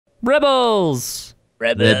Rebels.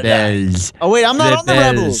 Rebels. Oh wait, I'm not on the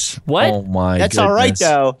rebels. What? Oh my That's goodness. all right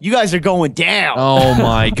though. You guys are going down. Oh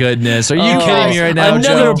my goodness. Are you kidding me right now,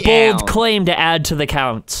 Another Joe? bold Down. claim to add to the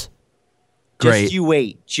count. Great. Just you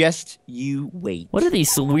wait. Just you wait. What are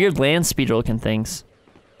these weird land speeder looking things?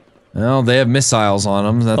 Well, they have missiles on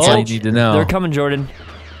them. That's all you need to know. They're coming, Jordan.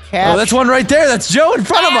 Oh, that's one right there. That's Joe in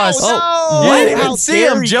front of us. No! I didn't even see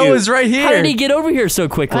him. Joe is right here. How did he get over here so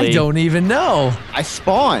quickly? I don't even know. I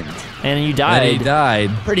spawned. And you died. And he died.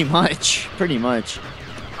 Pretty much. Pretty much.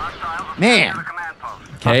 Man.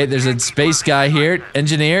 Okay, there's a space guy here.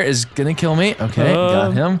 Engineer is gonna kill me. Okay,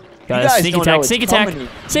 got him. Got You a guys sneak don't know attack, what's sneak attack, coming.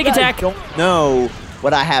 sneak You guys attack. don't know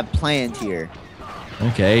what I have planned here.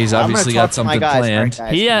 Okay, he's I'm gonna obviously talk got to my something guys. planned. All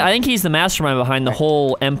right, guys, Yeah, I think he's the mastermind behind the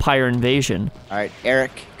whole Empire invasion. All right,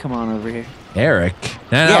 Eric, come on over here. Eric.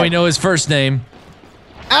 Now Yeah. we know his first name.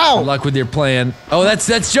 Good Ow! luck with your plan. Oh,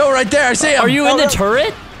 that's Joe right there. I see him. Are you in the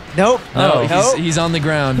turret? Nope. No, Nope. he's on the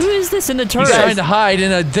ground. Who is this in the turret? He's trying to hide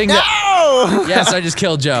in a thing that. No! Yes, I just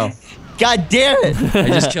killed Joe. God damn it! I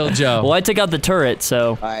just killed Joe. Well, I took out the turret,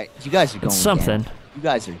 so All right, you guys are going it's something. down. You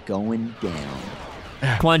guys are going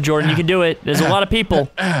down. Come on, Jordan, you can do it. There's a lot of people.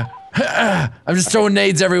 I'm just throwing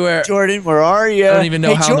nades everywhere. Jordan, where are you? I don't even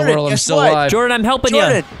know how in the world I'm still alive. Jordan, I'm helping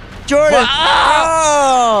Jordan! you. Jordan! Wow.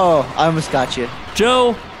 Oh! I almost got you.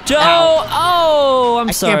 Joe. Ow. Oh, I'm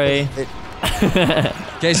I sorry. can't believe it.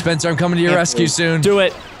 Okay, Spencer, I'm coming to your Can't rescue believe- soon. Do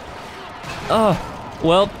it. Oh,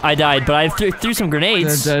 well, I died, but I threw some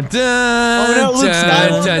grenades. Dun, dun, dun, Oh, no, Luke's dun,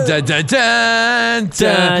 not. dun, dun, dun, Dun,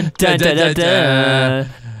 dun, dun, dun, dun.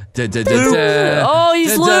 dun, dun, dun. Oh,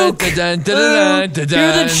 he's Dun, dun, Luke. dun, dun, dun, dun, dun,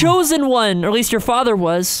 You're the dun. chosen one, or at least your father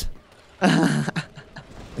was.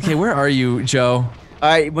 Okay, where are you, Joe? All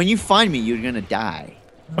right, when you find me, you're gonna die.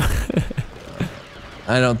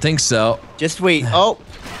 I don't think so. Just wait. Oh.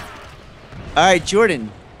 All right,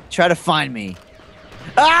 Jordan, try to find me.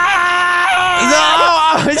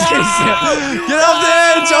 Ah! No! Get off the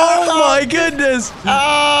edge! Oh my goodness!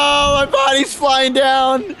 Oh, my body's flying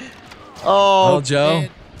down. Oh, Oh, Joe. man.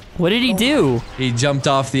 What did he do? He jumped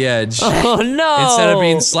off the edge. Oh no! Instead of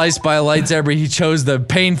being sliced by a lightsaber, he chose the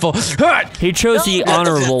painful. He chose the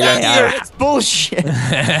honorable way That's out. It's bullshit.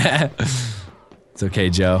 It's okay,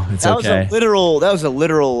 Joe. It's That okay. was a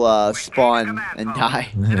literal spawn and die.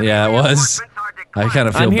 Yeah, it was. I kind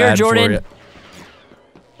of feel I'm here, bad Jordan. for you.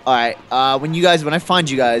 All right, when I find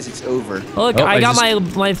you guys, it's over. Look, Oh, I I got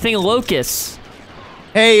just- my thing of locusts.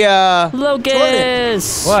 Hey,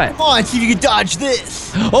 Locust! What? come on, see if you can dodge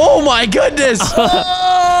this. Oh my goodness!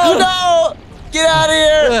 Oh no! Get out of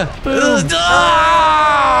here! No!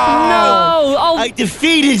 Oh, I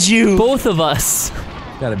defeated you. both of us.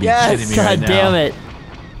 Gotta be Yes, kidding me God right now. damn it.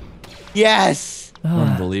 Yes.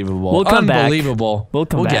 Unbelievable. We'll come back. Unbelievable. We'll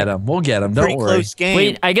come get back. him. We'll get him. Don't Pretty worry. close game.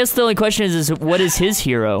 Wait, I guess the only question is what is his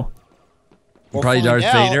hero? We'll Probably find Darth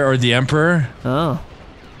out. Vader or the Emperor. Oh.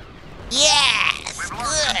 Yes.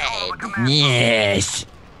 Good. Yes.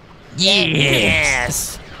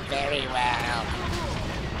 Yes. Very well.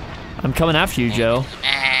 I'm coming after you, Joe.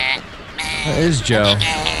 That is Joe.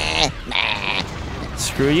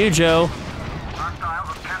 Screw you, Joe.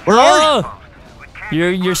 Where are you? Oh!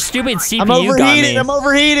 Your stupid CPU I'm got overheated. me. I'm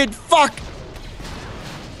overheated. Fuck.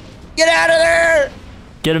 Get out of there.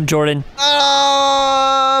 Get him, Jordan.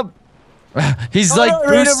 He's Oh, like no,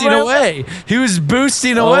 right, boosting right. away. He was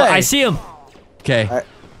boosting Oh, away. I see him. Okay. Alright.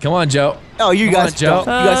 Come on, Joe. Oh, you Come guys on, Joe.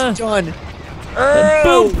 done. You guys done.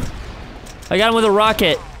 Boop. I got him with a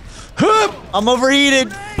rocket. Hoop. I'm overheated.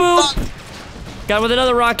 Boop. Got him with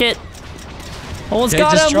another rocket. Almost Okay,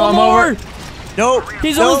 got just him. draw One him more. over. Nope.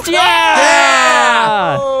 He's nope. almost.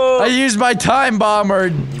 Yeah. Oh. I used my time bomb or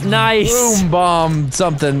Nice. boom bomb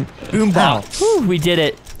something. Boombox. Whew, we did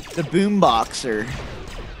it. The boomboxer.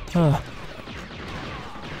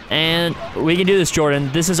 And we can do this,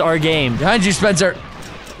 Jordan. This is our game. Behind you, Spencer.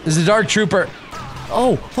 There's a dark trooper.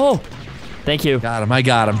 Oh. Thank you. Got him. I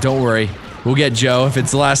got him. Don't worry. We'll get Joe if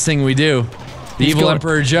it's the last thing we do. The He's evil going-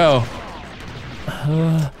 Emperor Joe.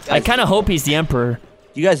 I kind of hope he's the Emperor.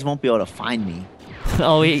 You guys won't be able to find me.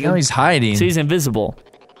 Oh, No, he's hiding. so he's invisible.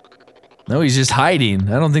 No, he's just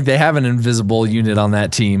hiding. I don't think they have an invisible unit on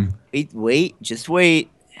that team. Wait, just wait.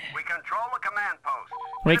 We control the command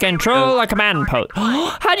post. We control a command post.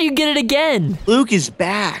 How do you get it again? Luke is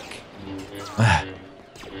back.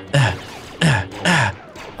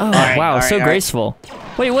 Oh, right, wow, all so right. graceful.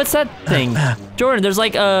 Wait, what's that thing? Jordan, there's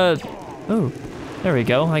like a... Oh, there we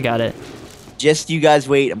go. I got it. Just you guys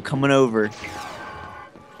wait. I'm coming over.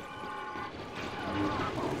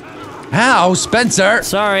 Ow, Spencer!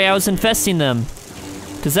 Sorry, I was infesting them.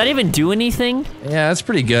 Does that even do anything? Yeah, that's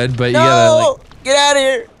pretty good, but you gotta No! like. Get out of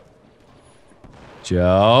here!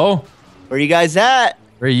 Joe, Where you guys at?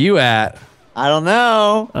 where are you at? I don't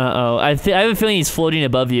know. Uh-oh. I have a feeling he's floating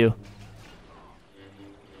above you.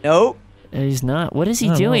 Nope. He's not. What is he I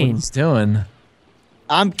don't know what doing? he's doing.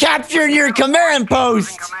 I'm capturing your command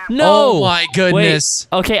post. No! Oh my goodness.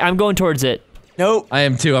 Wait. Okay, I'm going towards it. Nope. I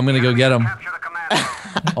am too. I'm gonna go get him. Capture the command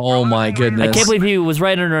post. Oh my goodness. I can't believe he was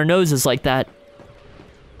right under our noses like that.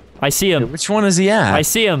 I see him. Which one is he at? I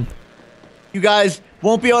see him. You guys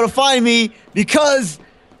won't be able to find me because.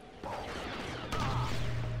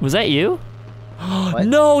 Was that you? What?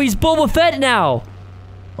 No, he's Boba Fett now.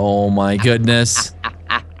 Oh my goodness.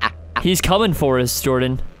 He's coming for us,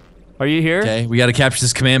 Jordan. Are you here? Okay, we gotta capture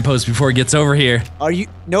this command post before he gets over here. Are you?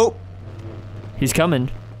 Nope. He's coming.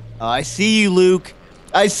 I see you, Luke.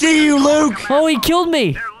 I see you, Luke. Oh, he killed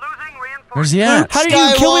me. They're losing reinforcements. Where's he at? How did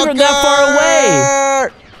you kill me from that far away?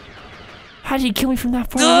 Skywalker! How did you kill me from that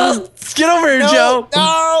far away? Get over here, No, Joe.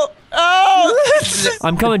 no, oh!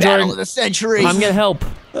 I'm coming, Battle of Jordan. the century. I'm gonna help.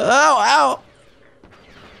 Ow, ow.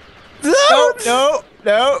 No, no,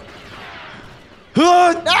 no.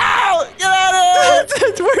 No! Get out of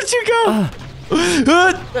here! Where'd you go?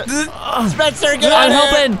 Spencer, get I'm out of here!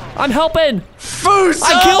 helping. I'm helping. Foos!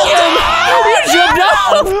 I killed him. You jumped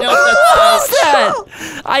off. No, What was that's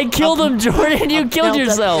that? I killed him, Jordan. You killed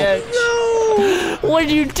yourself. No! What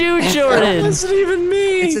did you do, That Jordan? wasn't even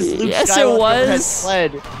me. It says Luke Yes, it Skywalker has was.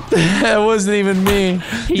 fled. That wasn't even me.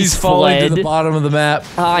 He's falling to the fled. bottom of the map.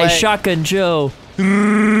 I Fled. shotgun Joe.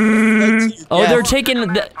 Oh, Yeah. they're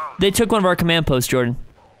taking. They took one of our command posts, Jordan.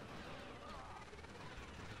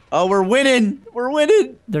 Oh, we're winning. We're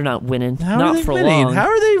winning. They're not winning. How are not they for winning? long. How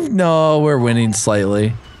are they? No, we're winning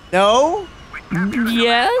slightly. No.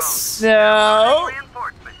 Yes. No.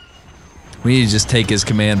 Reinforcements. We need to just take his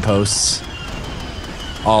command posts.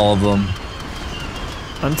 All of them.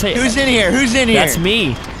 I'm taking. Who's in here? Who's in here? That's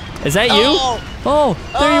me. Is that you? Oh, Oh,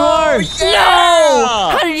 there you Oh, are. yeah! No!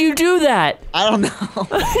 How did you do that? I don't know.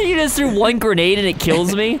 You just threw one grenade and it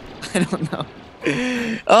kills me? I don't know.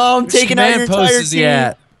 Oh, I'm Which taking out your command post entire is he team.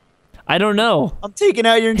 at? I don't know. I'm taking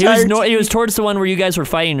out your He entire was team. he was towards the one where you guys were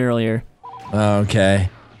fighting earlier. Okay.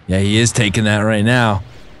 Yeah, he is taking that right now.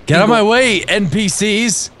 Get out of my way,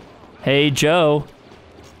 NPCs. Hey, Joe.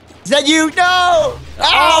 Is that you? No! Oh!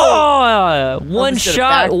 Oh! One Almost did a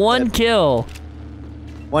shot, backflip. one kill.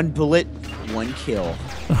 One bullet, one kill.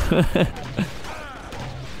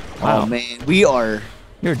 Wow. Oh man, we are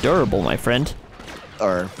You're durable, my friend.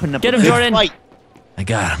 putting up Get a him, good Jordan. fight. I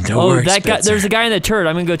got him. Don't Oh, worry, that guy. Spencer. There's a guy in the turret.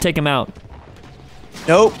 I'm gonna go take him out.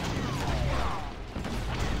 Nope.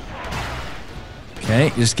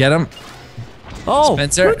 Okay, just get him. Oh,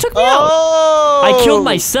 Spencer? who took me out? Oh! I killed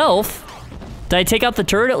myself. Did I take out the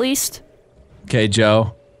turret at least? Okay,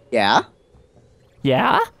 Joe. Yeah.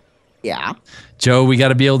 Yeah. Yeah. Joe, we got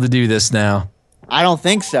to be able to do this now. I don't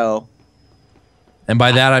think so. And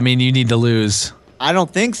by that, I mean you need to lose. I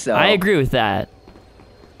don't think so. I agree with that.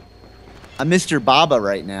 I'm Mr. Baba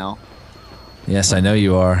right now. Yes, I know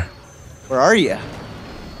you are. Where are you?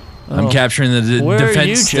 I'm Oh. capturing the Where are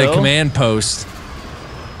defense, you, the Joe? command post.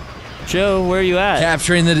 Joe, where are you at?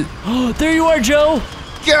 Capturing the. Oh, there you are, Joe.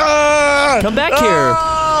 Come back here.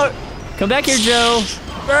 Come back here, Joe.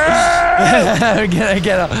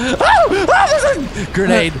 get him. Oh, there's a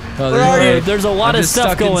grenade. Oh, Where are a you? grenade. There's a lot I'm of just stuff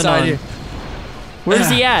stuck going inside on. here. Where's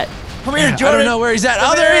he at? Come here, I Jordan. don't know where he's at.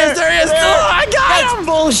 Come Oh, there he here. is. There he is. Come here. Oh, I got That's him.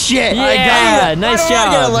 bullshit. Yeah, nice Why do I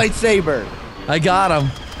job. get a lightsaber? I got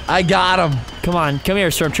him. I got him. Come on, come here,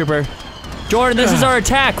 Stormtrooper. Jordan, this is our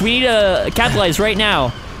attack. We need to capitalize right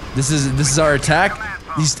now. This is our attack.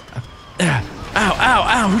 These. Ow!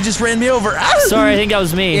 Ow! Who just ran me over? Ow. Sorry, I think that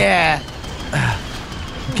was me. Yeah.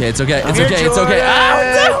 Okay, it's okay. It's Here, okay. It's okay. Jordan.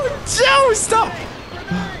 Ow! No! Joe, stop!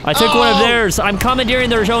 I took one of Oh. theirs. I'm commandeering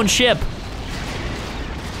their own ship.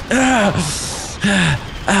 Ow!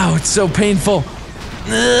 It's so painful.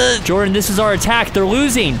 Jordan, this is our attack. They're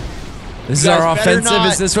losing. This is You our guys better offensive. not.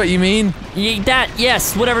 Is this what you mean?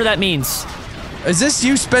 Yes, whatever that means. Is this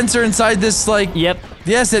you, Spencer, inside this like? Yep.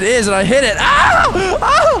 Yes, it is, and I hit it. Ow!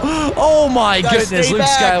 Ow! Oh my guys goodness! stay Luke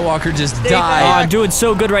back. Skywalker just Stay died. Oh, back. I'm doing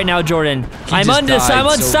so good right now, Jordan. I'm just died so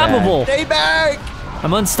unstoppable. Stay back.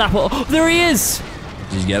 I'm unstoppable. Oh, there he is.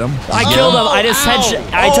 Did you get him? I Oh, killed him. I just ow.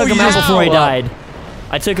 I took Oh, him you out just before he blew up. died.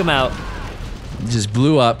 I took him out. You just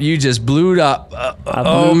blew up. You just blew up. I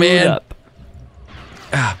Oh blew man. it up.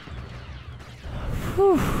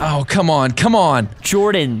 Oh come on, come on.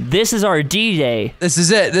 Jordan, this is our D-Day. This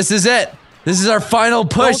is it. This is it. This is our final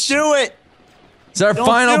push. Don't do it. It's our Don't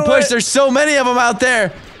final do push. it. There's so many of them out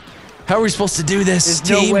there. How are we supposed to do this, There's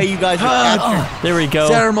team? no way you guys are captured. There we go.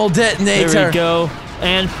 Thermal detonator. There we go.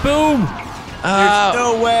 And boom. There's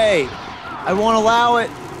no way. I won't allow it.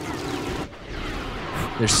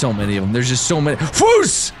 There's so many of them. There's just so many.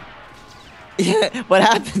 Foos! Yeah, what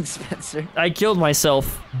happened, Spencer? I killed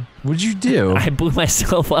myself. What'd you do? I blew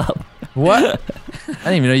myself up. What? I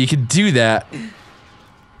didn't even know you could do that.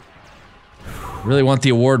 Really want the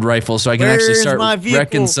award rifle so I can actually start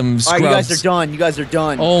wrecking some scrubs. Alright, you guys are done. You guys are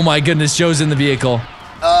done. Oh my goodness, Joe's in the vehicle.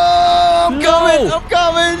 Oh, I'm coming. I'm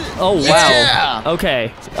coming. Oh, wow. Yeah.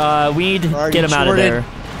 Okay. We need to Where are get you, him out of Jordan?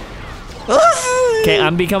 there. Okay,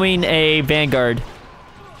 I'm becoming a vanguard.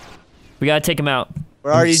 We gotta take him out.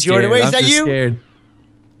 Where are you, Jordan? Wait, is that you? Scared.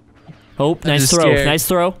 Oh, nice just throw. scared. Nice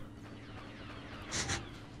throw.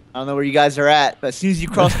 I don't know where you guys are at, but as soon as you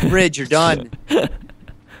cross the bridge, you're done.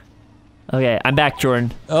 Okay, I'm back,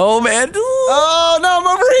 Jordan. Oh man. Oh no, I'm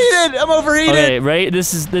overheated. I'm overheated. Okay, right?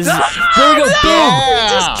 This is there we go. Boom! Yeah.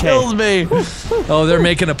 Just killed me. Oh, they're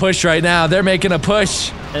making a push right now. They're making a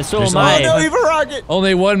push. And so There's am I. Oh no, evil rocket.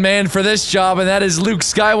 Only one man for this job, and that is Luke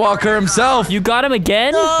Skywalker himself. You got him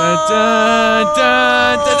again? Boom!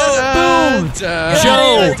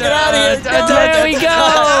 Joe! Get out of here! There we go!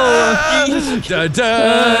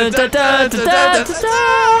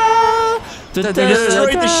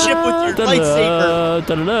 Destroy the ship with your lightsaber.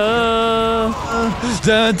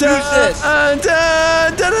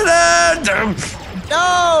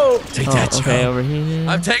 No! Take that, Okay, Joe. over here.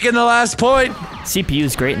 I'm taking the last point. CPU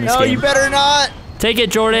is great in this No, game. you better not. Take it,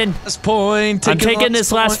 Jordan. Last point. I'm taking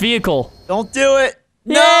this last point. vehicle. Don't do it.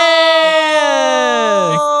 Yeah!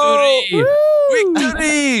 Victory!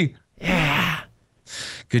 Victory! Yeah.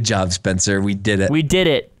 Good job, Spencer. We did it. We did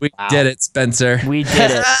it. We did it, Spencer. We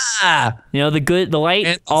did it. You know, the light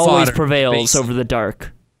And always fodder, prevails space. over the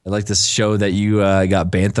dark. I'd like to show that you got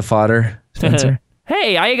bantha fodder, Spencer.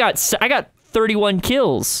 Hey, I got 31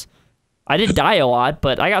 kills. I didn't die a lot,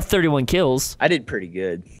 but I got 31 kills. I did pretty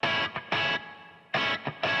good.